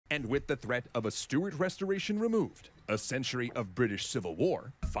And with the threat of a Stuart restoration removed, a century of British Civil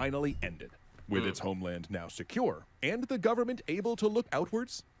War finally ended. With its homeland now secure, and the government able to look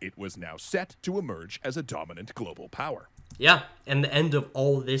outwards, it was now set to emerge as a dominant global power. Yeah, and the end of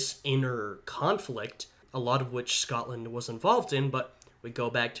all this inner conflict, a lot of which Scotland was involved in, but we go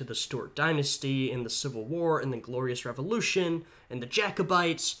back to the Stuart dynasty and the Civil War and the Glorious Revolution and the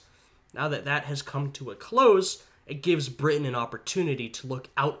Jacobites. Now that that has come to a close, it gives Britain an opportunity to look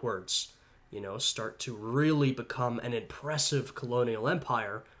outwards, start to really become an impressive colonial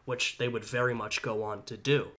empire, which they would very much go on to do.